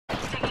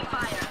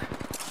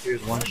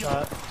Here's one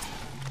shot.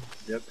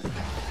 Yep.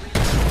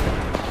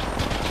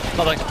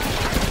 Bubbling.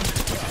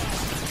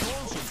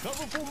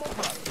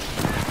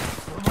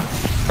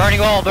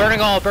 Burning all,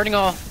 burning all, burning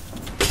all.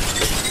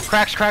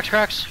 Cracks, cracks,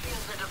 cracks.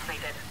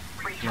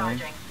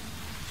 Recharging.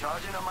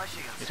 Charging on my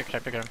shields. You took a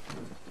type, pick it up.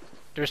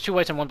 There's 2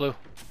 whites and 1 blue.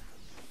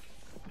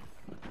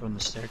 From the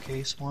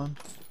staircase one.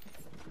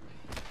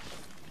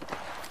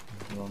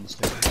 Go on the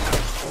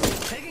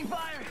staircase. Taking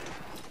fire.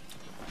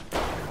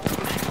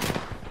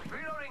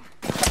 Reloading.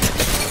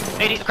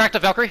 80, cracked the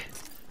Valkyrie.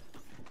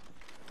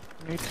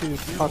 Need to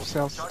pop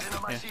cells. Charging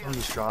on my Yeah. shields. One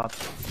just dropped.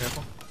 Be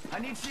careful. I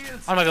need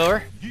shields. On my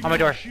door. On my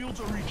door.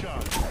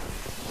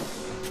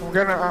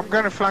 I'm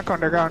gonna flank on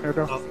the ground, you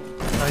know. Oh,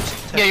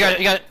 nice. Yeah, you got it,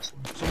 you got it.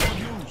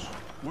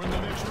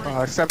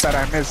 Except that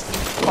I missed.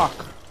 Fuck.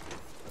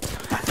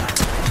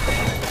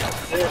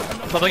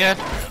 Bubbling again.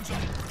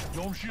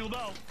 Dome shield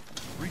out.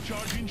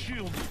 Recharging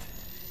shield.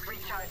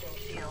 Recharging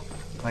shield.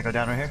 Can I go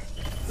down right here?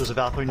 There's a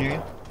Valkyrie near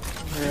you.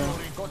 Yeah.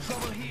 Got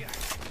trouble here.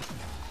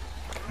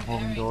 I'm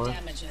holding door.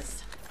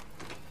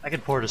 I can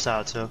pour this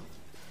out too.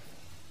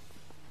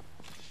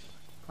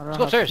 I don't Let's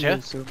go have to upstairs, yeah?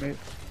 use it, mate.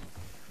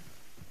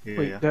 Yeah,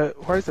 Wait, yeah.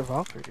 where's the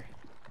Valkyrie?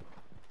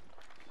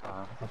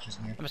 That's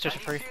just near. I'm upstairs for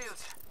free.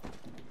 Shields.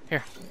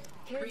 Here.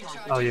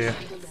 Oh yeah.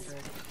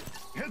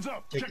 Heads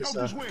up. Take Check this,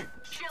 out this way.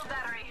 Shield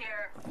battery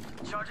here.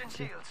 Charging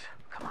shields.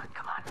 Come on,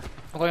 come on.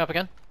 I'm going up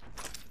again.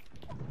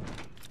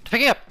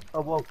 Picking up.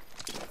 Oh whoa.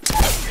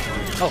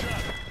 Oh.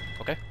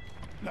 Okay.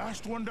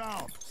 Last one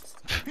down.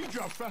 He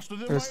dropped faster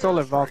than There's my still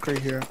a airstrike. Valkyrie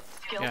here.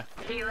 Skill Yeah.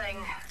 healing.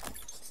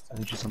 I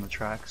think she's on the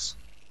tracks.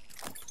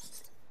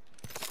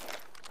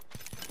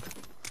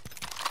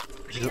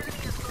 She's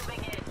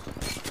Moving in.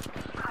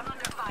 I'm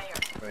under fire.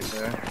 right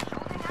there.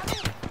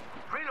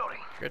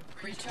 Reloading.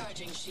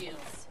 Recharging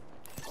shields.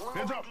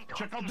 Heads up.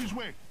 Check out this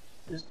way.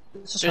 This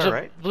is There's her, a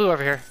right? blue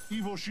over here.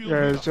 Evo shield.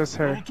 Yeah, here. it's just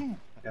her. Level 2.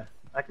 Okay.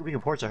 We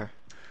can port to her.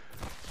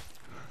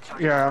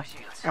 Charging Yeah. my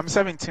shields. I'm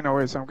 17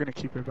 away, so I'm gonna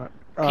keep it back.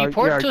 Can you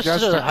port yeah, to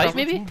Justin, the height, come-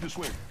 maybe? Move this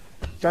way.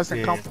 Justin,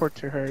 Yeah, come yeah. port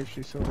to her if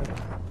she's still there.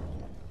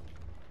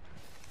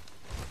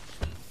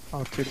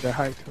 Oh, to the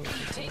height.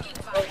 Taking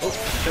fire.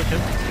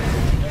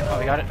 Oh,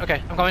 we got it.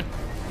 Okay, I'm coming.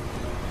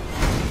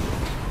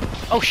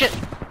 Oh shit!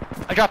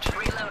 I dropped.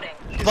 Reloading.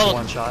 She's Bullet.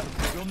 one shot.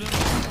 You'll never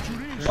shoot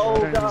these. Oh I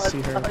didn't god.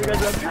 see her, I thought you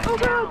guys were- Oh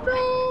god,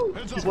 no!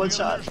 Heads He's up, one we got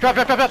shot. an Drop,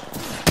 drop, drop, drop.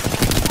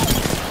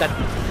 Dead.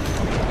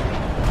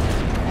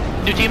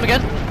 New team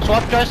again?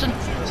 Swap, Justin?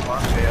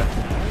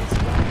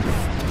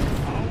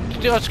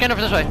 Yeah. Scanner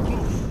for this way.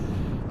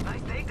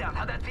 Nice takedown.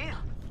 How'd that feel?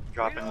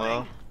 Dropping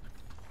low.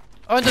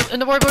 Oh, in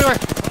the war.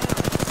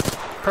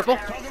 Purple?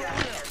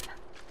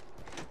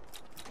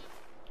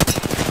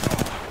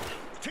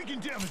 Taking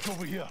damage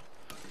over here.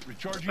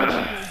 Recharging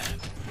shields.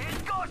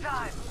 It's go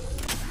time.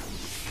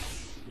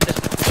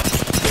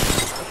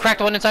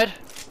 Cracked one inside.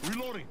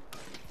 Reloading.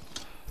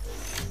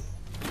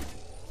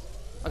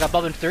 I got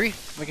Bub in 3.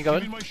 We can go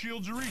Giving in. my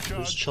shields a Who's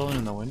recharge. chilling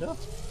in the window?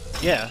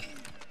 Yeah.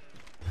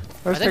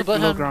 Let's I think take low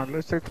Bloodhound-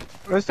 ground.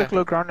 Let's take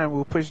low ground and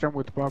we'll push them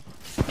with Bob.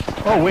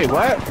 Oh wait,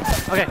 what?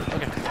 Okay.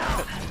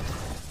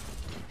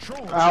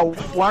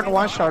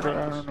 One shot.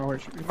 I don't know where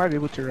you might be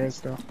able to res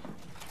though.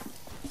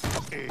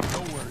 Hey,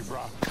 don't worry,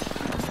 bro.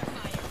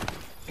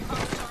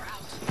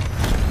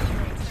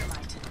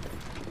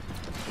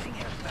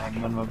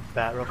 I'm gonna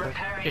bat real quick.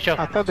 Good show.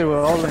 I thought they were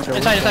all in the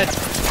Inside.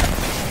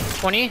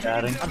 20.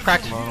 Batting. I'm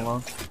cracked.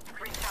 Alone.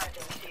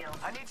 Recharging shield.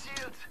 I need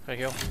shields. There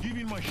you go.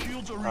 Giving my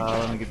shields a Let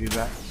recharge. me give you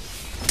that.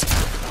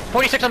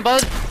 46 on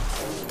Bud.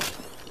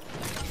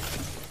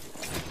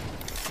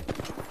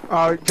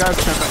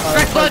 Justin.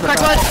 Cracked Bud.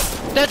 Cracked Bud.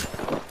 Dead.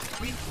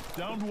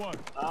 Downed one.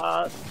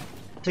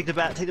 Take the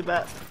bat, take the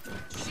bat.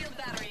 Shield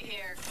battery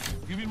here.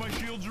 Giving my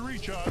shields a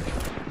recharge.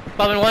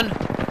 Bub in 1.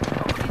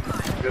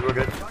 Good, we're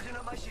good. Charging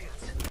up my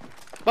shields.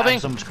 Bubbing.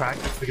 Someone's cracked.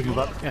 We can move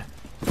up. Yeah.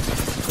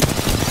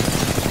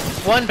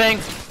 1 bang.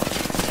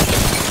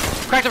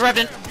 Cracked the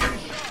Revenant.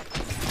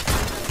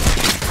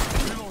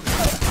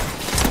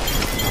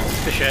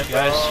 Good shit,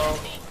 guys.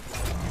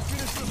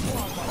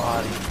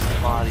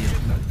 Body.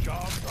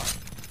 Job done.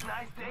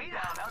 Nice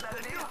takedown. How'd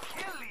that feel?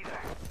 Kill leader.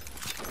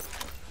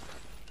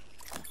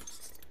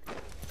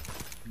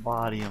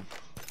 Body him.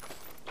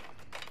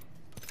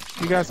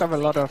 You guys have a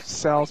lot of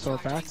cells or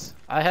bats?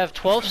 I have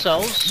 12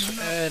 cells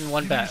and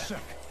 1 Give me a bat. sec.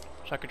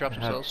 So I could drop I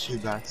some have cells. 2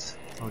 bats.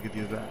 I'll give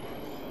you a bat.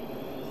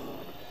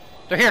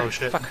 They're here. Oh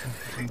shit. Fuck.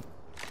 I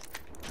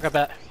got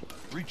bat.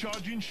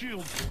 Recharging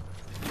shields.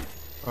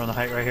 We're on the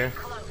height right here.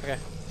 Okay.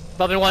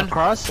 Bub in 1.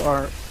 Cross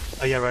or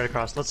Oh yeah, right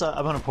across. Let's.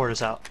 I'm gonna pour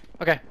this out.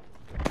 Okay.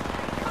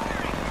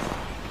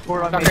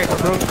 Pour on Not me. great.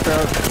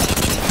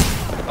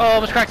 Oh,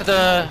 almost cracked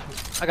the.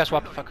 I got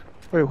swapped. Fuck.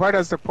 wait? Where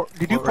does the port?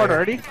 Did you Port port right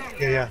already?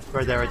 Yeah,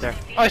 right there, right there.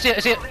 Oh, I see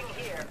it.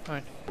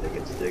 Alright. Take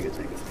it, take it,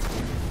 take it.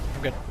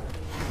 I'm good.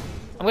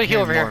 I'm gonna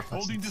heal over here.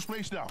 Holding this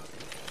place down.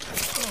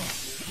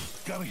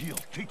 Gotta heal.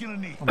 Taking a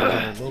knee. Oh my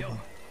god, a little.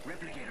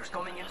 Replicators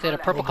coming in. They had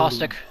a purple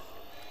caustic.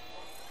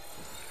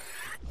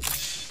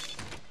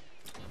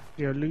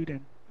 You're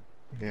looting.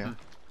 Yeah.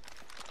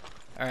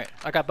 Alright,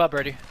 I got Bub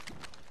ready.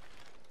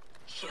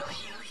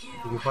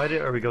 Do we fight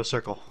it or we go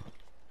circle?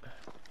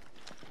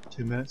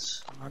 2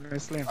 minutes.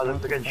 Honestly, I'm Oh, down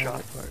they're to getting fight shot.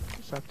 it, but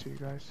it's up to you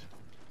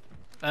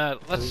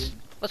guys.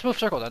 Let's move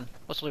circle then.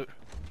 Let's loot.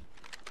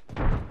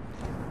 I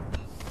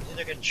think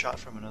they're getting shot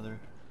from another.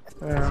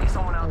 Yeah,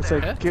 someone out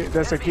there's there.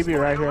 there's a Gibby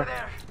right Over here.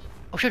 there.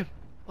 Oh shoot!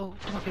 Oh,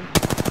 come on, baby.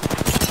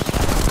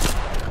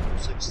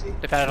 60.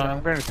 They patted Yeah, on I'm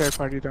him. going to third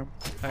party them.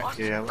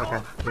 Yeah,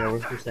 okay. Yeah,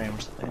 we're staying, we're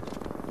staying.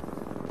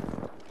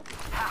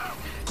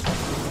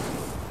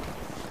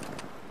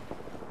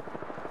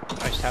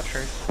 Nice tap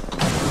shirt.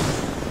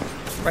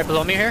 Right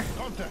below me here.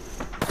 Contact.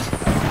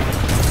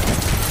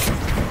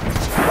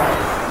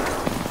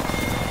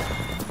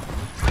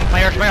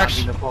 My arcs, my arcs.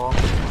 Knocking the ball.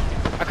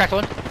 I cracked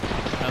one.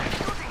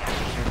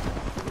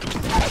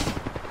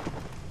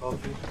 Oh,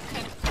 dude.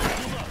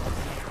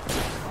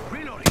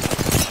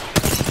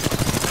 Reloading.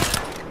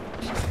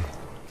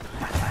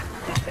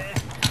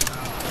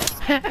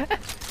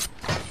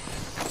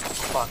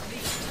 Fuck.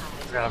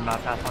 Forgot I'm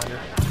not Pathfinder.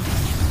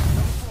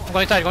 I'm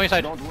going inside, going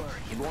inside. Don't worry,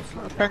 he won't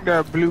slow I down. think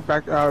the blue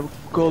back,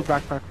 gold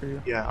backpack for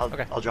you. Yeah,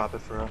 Okay. I'll drop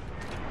it for a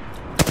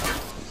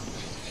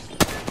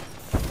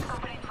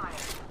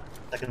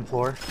second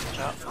floor. Watch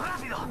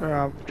out.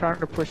 I'm trying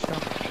to push them.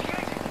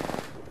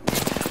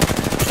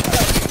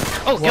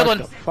 Oh, killed What one.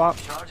 the fuck?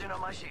 Charging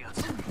on my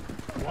shields.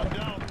 One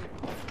down.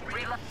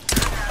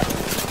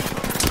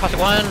 Caustic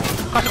one.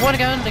 Caustic one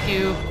again. Thank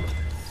you.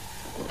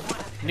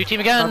 New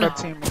team again. Another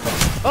team.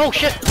 Oh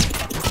shit!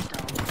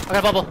 I got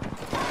a bubble.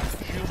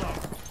 Shield up.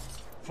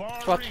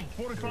 Far Swap. range,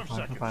 45 I'm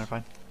seconds.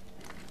 fine.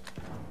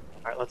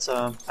 Alright, let's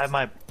I have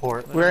my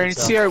port. We're in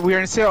Let's, we're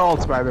in CR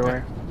ults, by the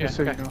way. Yeah, Just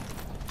so okay. you know.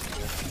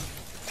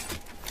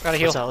 Gotta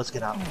heal. let's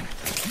get out. Heal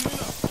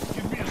it up.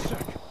 Give me a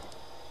sec.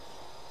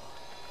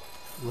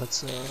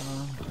 Let's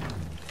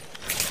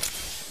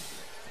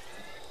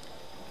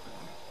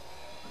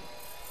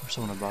there's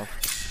someone above.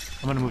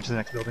 I'm gonna move to the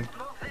next building.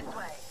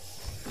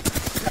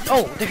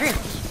 Oh, they're here.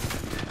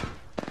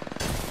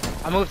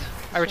 I moved.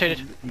 I rotated.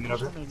 You get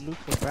over I'm gonna loot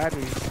for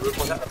batteries.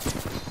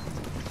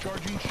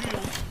 Charging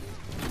shields.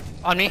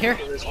 On me here.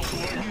 Here.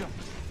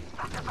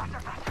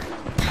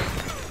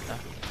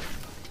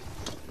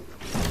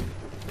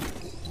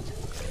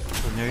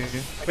 So near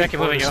you. I gotta keep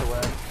moving, yo.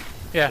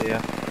 Yeah.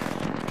 Yeah.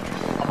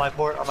 On my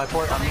port, on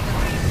me.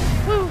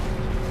 Woo.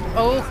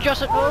 Oh,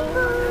 Justin.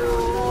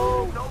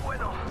 Oh. No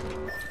bueno.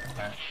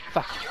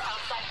 Fuck.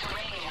 Outside the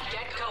ring.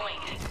 Get going.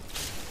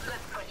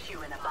 Let's put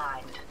you in a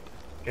bind.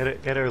 Get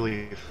it or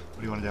leave. What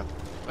do you want to do?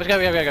 Let's go.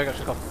 Let's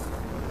go.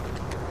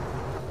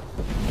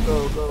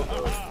 Go.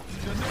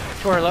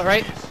 To our left,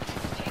 right.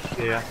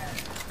 Yeah.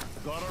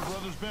 Got our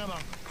brother's banner.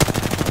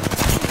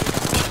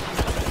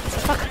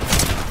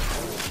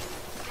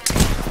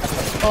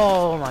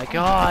 Oh my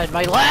god,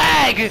 my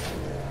leg!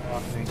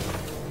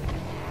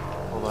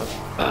 Hold up.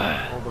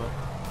 Hold up.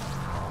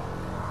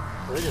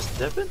 Are they just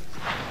dipping?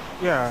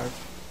 Yeah.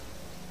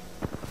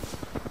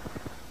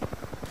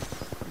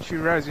 You should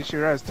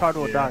res. Todd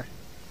will Yeah. die.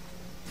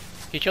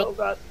 He chilled.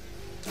 god.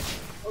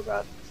 Oh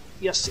god.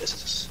 Yes.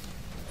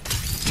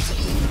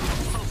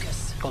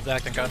 Focus. Called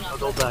back, thank god. Not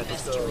go let them back,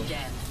 let's best you go.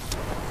 again.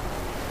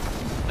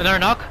 Another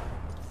knock.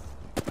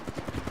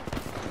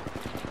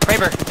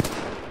 Kraber.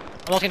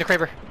 I'm ulting the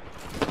Kraber.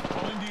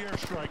 Calling the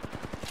airstrike.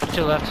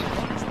 To the left.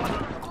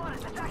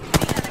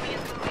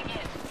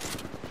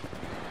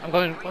 I'm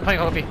playing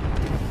Hopi.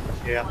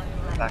 Yeah.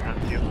 Back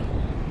on you.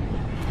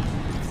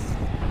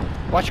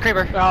 Watch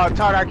Kraber. Oh,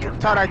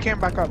 Todd, I came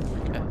back up.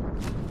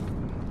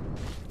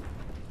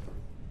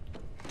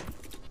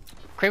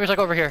 Kraber's like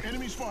over here.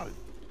 Enemy spotted.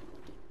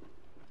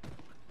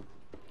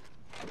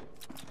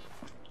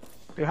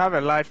 They have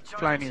a life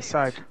flying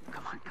inside.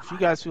 If you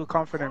guys feel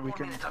confident, we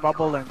can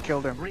bubble and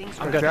kill them.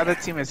 I'm good. The other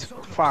team is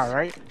far,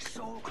 right?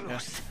 So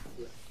close.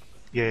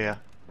 Yeah.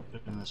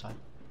 Put it in the side.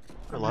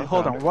 Or left,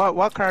 Hold down. on.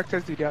 What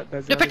characters do that?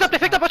 They picked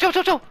up. Watch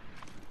out.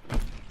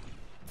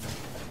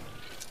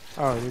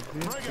 Oh, they did.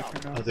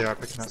 Picking Oh, up. they are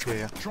picking up.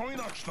 Yeah. Throwing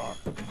Arcstar.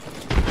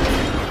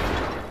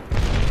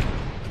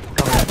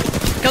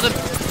 Killed him.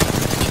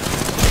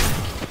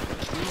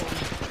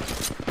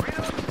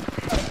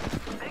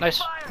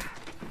 Nice.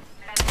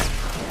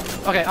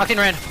 Okay, Octane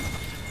ran.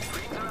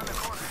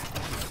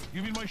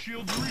 Give me my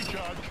shield to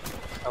recharge.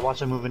 I watch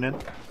them moving in.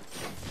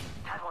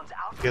 That one's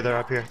out. Yeah, they're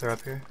up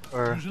here.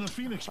 Or Using a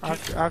Phoenix I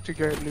kit. have to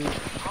get loot.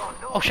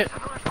 Oh shit.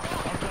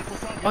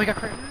 Oh, he got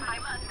Kraber.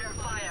 I'm under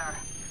fire.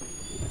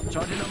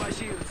 Charging on my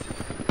shields.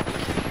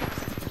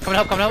 Coming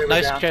up. Kraber's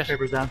Nice. down. Cheers.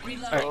 Kraber's down.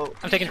 Reload.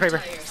 I'm taking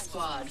Kraber. Entire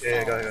squad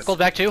Yeah, go ahead. falls. Gold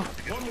back too.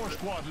 One more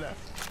squad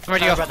left. I'm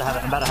ready I'm to about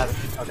go. to have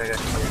it. Okay, good.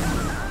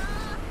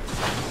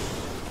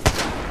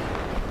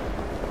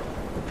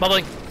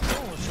 Bubbling.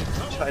 Oh, it's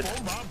a Tried.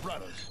 fellow my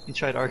brothers. He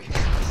tried arcing.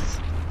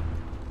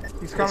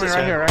 He's coming this right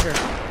way? here, right here.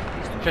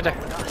 Right there.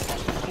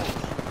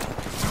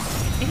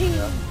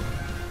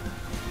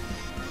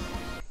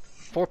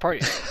 Four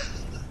parties.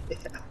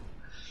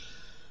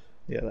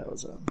 Yeah, that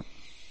was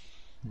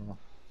well.